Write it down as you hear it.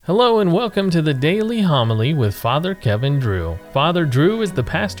Hello and welcome to the Daily Homily with Father Kevin Drew. Father Drew is the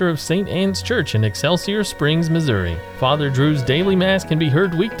pastor of St. Anne's Church in Excelsior Springs, Missouri. Father Drew's daily mass can be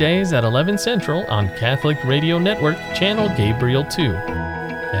heard weekdays at 11 Central on Catholic Radio Network, channel Gabriel 2.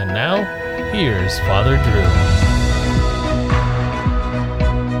 And now, here's Father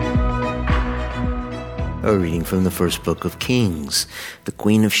Drew. A reading from the first book of Kings. The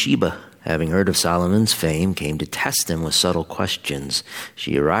Queen of Sheba, having heard of Solomon's fame, came to test him with subtle questions.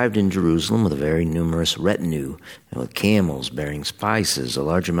 She arrived in Jerusalem with a very numerous retinue, and with camels bearing spices, a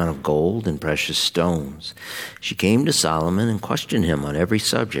large amount of gold, and precious stones. She came to Solomon and questioned him on every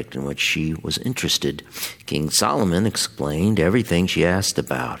subject in which she was interested. King Solomon explained everything she asked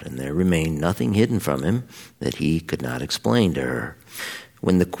about, and there remained nothing hidden from him that he could not explain to her.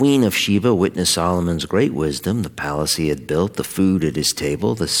 When the Queen of Sheba witnessed Solomon's great wisdom, the palace he had built, the food at his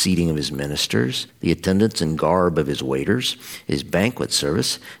table, the seating of his ministers, the attendance and garb of his waiters, his banquet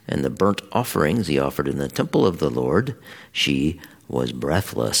service, and the burnt offerings he offered in the temple of the Lord, she was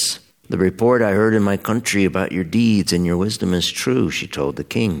breathless. "The report I heard in my country about your deeds and your wisdom is true," she told the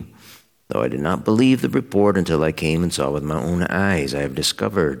king. "Though I did not believe the report until I came and saw with my own eyes, I have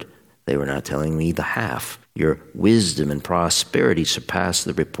discovered they were not telling me the half. Your wisdom and prosperity surpass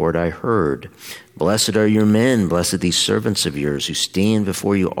the report I heard. Blessed are your men, blessed these servants of yours who stand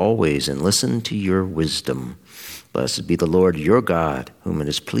before you always and listen to your wisdom. Blessed be the Lord your God, whom it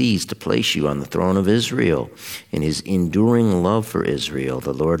is pleased to place you on the throne of Israel. In his enduring love for Israel,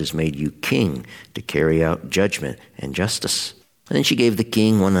 the Lord has made you king to carry out judgment and justice." And then she gave the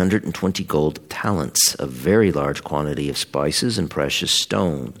king 120 gold talents, a very large quantity of spices and precious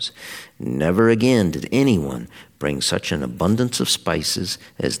stones. Never again did anyone bring such an abundance of spices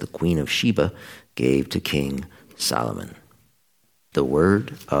as the Queen of Sheba gave to King Solomon. The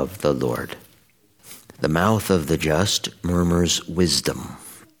word of the Lord. The mouth of the just murmurs wisdom.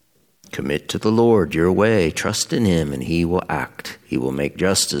 Commit to the Lord your way, trust in him, and he will act. He will make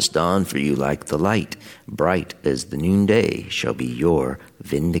justice dawn for you like the light. Bright as the noonday shall be your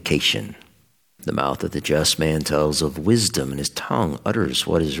vindication. The mouth of the just man tells of wisdom, and his tongue utters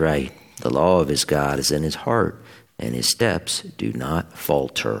what is right. The law of his God is in his heart, and his steps do not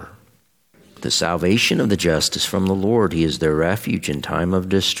falter. The salvation of the just is from the Lord. He is their refuge in time of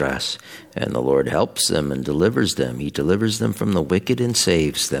distress. And the Lord helps them and delivers them. He delivers them from the wicked and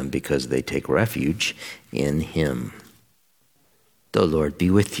saves them because they take refuge in him. The Lord be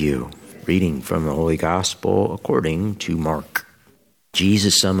with you. Reading from the Holy Gospel according to Mark.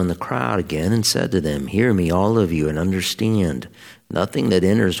 Jesus summoned the crowd again and said to them, "Hear me, all of you, and understand. Nothing that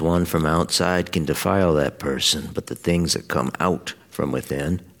enters one from outside can defile that person, but the things that come out from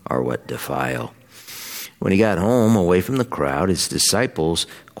within are what defile." When he got home, away from the crowd, his disciples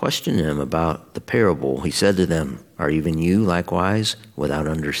questioned him about the parable. He said to them, "Are even you likewise without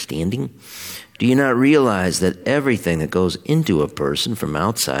understanding? Do you not realize that everything that goes into a person from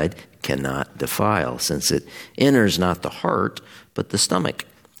outside cannot defile, since it enters not the heart, but the stomach,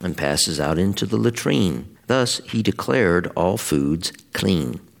 and passes out into the latrine? Thus he declared all foods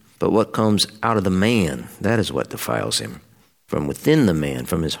clean. But what comes out of the man, that is what defiles him. From within the man,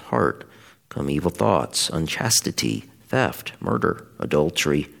 from his heart, come evil thoughts, unchastity, theft, murder,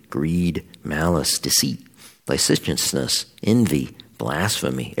 adultery, greed, malice, deceit, licentiousness, envy,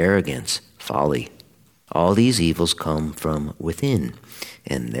 blasphemy, arrogance, folly. All these evils come from within,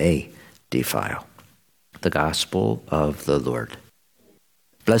 and they defile." The Gospel of the Lord.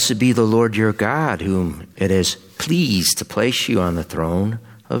 Blessed be the Lord your God, whom it is pleased to place you on the throne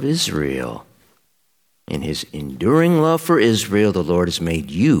of Israel. In his enduring love for Israel, the Lord has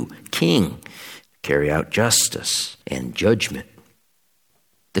made you king to carry out justice and judgment.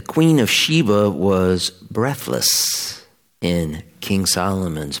 The Queen of Sheba was breathless in King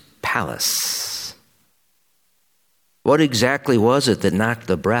Solomon's palace. What exactly was it that knocked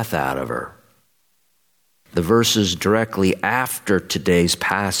the breath out of her? The verses directly after today's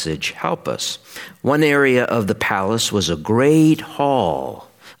passage help us. One area of the palace was a great hall,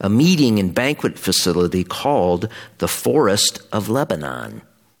 a meeting and banquet facility called the Forest of Lebanon.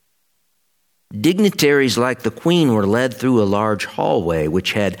 Dignitaries like the queen were led through a large hallway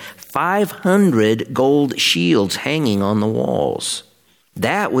which had 500 gold shields hanging on the walls.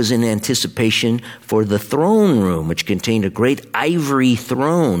 That was in anticipation for the throne room, which contained a great ivory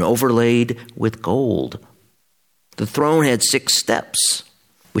throne overlaid with gold. The throne had 6 steps,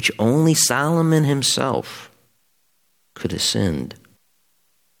 which only Solomon himself could ascend.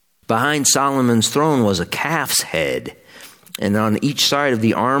 Behind Solomon's throne was a calf's head, and on each side of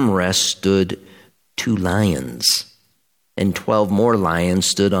the armrest stood 2 lions, and 12 more lions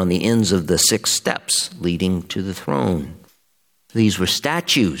stood on the ends of the 6 steps leading to the throne. These were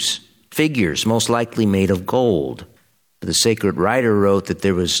statues, figures, most likely made of gold. The sacred writer wrote that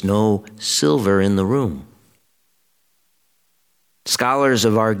there was no silver in the room. Scholars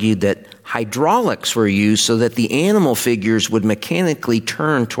have argued that hydraulics were used so that the animal figures would mechanically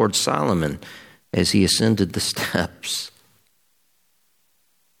turn toward Solomon as he ascended the steps.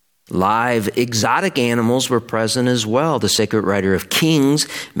 Live exotic animals were present as well. The sacred writer of Kings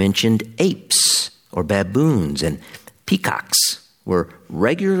mentioned apes or baboons, and peacocks were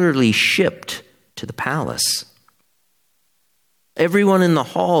regularly shipped to the palace. Everyone in the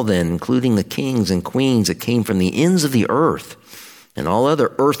hall then, including the kings and queens that came from the ends of the earth, and all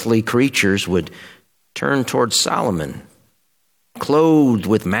other earthly creatures, would turn toward Solomon, clothed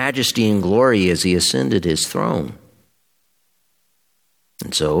with majesty and glory as he ascended his throne.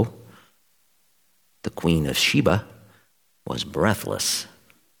 And so, the Queen of Sheba was breathless.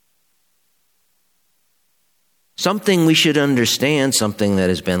 Something we should understand, something that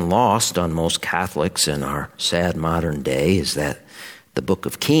has been lost on most Catholics in our sad modern day, is that the book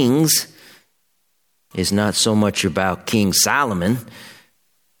of Kings is not so much about King Solomon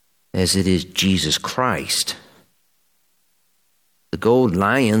as it is Jesus Christ. The gold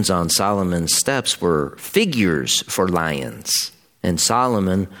lions on Solomon's steps were figures for lions, and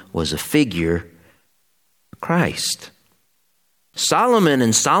Solomon was a figure for Christ. Solomon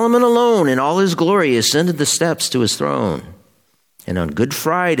and Solomon alone in all his glory ascended the steps to his throne. And on Good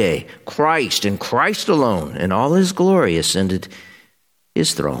Friday, Christ and Christ alone in all his glory ascended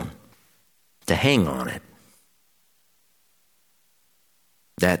his throne to hang on it.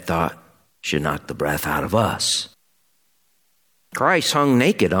 That thought should knock the breath out of us. Christ hung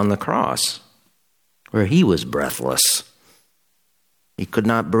naked on the cross, where he was breathless. He could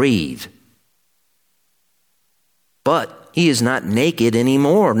not breathe. But he is not naked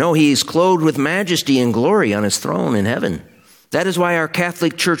anymore. No, he is clothed with majesty and glory on his throne in heaven. That is why our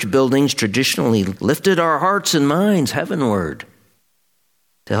Catholic church buildings traditionally lifted our hearts and minds heavenward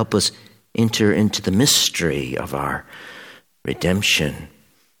to help us enter into the mystery of our redemption.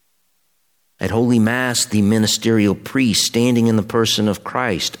 At Holy Mass, the ministerial priest, standing in the person of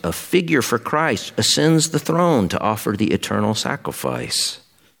Christ, a figure for Christ, ascends the throne to offer the eternal sacrifice.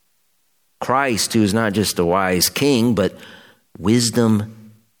 Christ, who is not just a wise king, but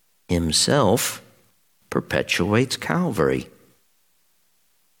wisdom himself, perpetuates Calvary.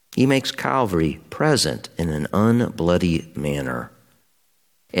 He makes Calvary present in an unbloody manner.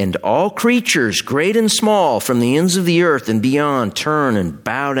 And all creatures, great and small, from the ends of the earth and beyond, turn and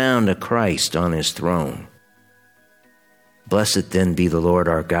bow down to Christ on his throne. Blessed then be the Lord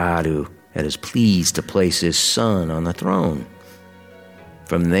our God, who is pleased to place his Son on the throne.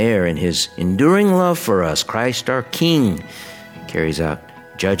 From there, in his enduring love for us, Christ our King carries out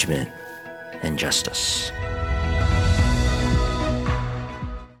judgment and justice.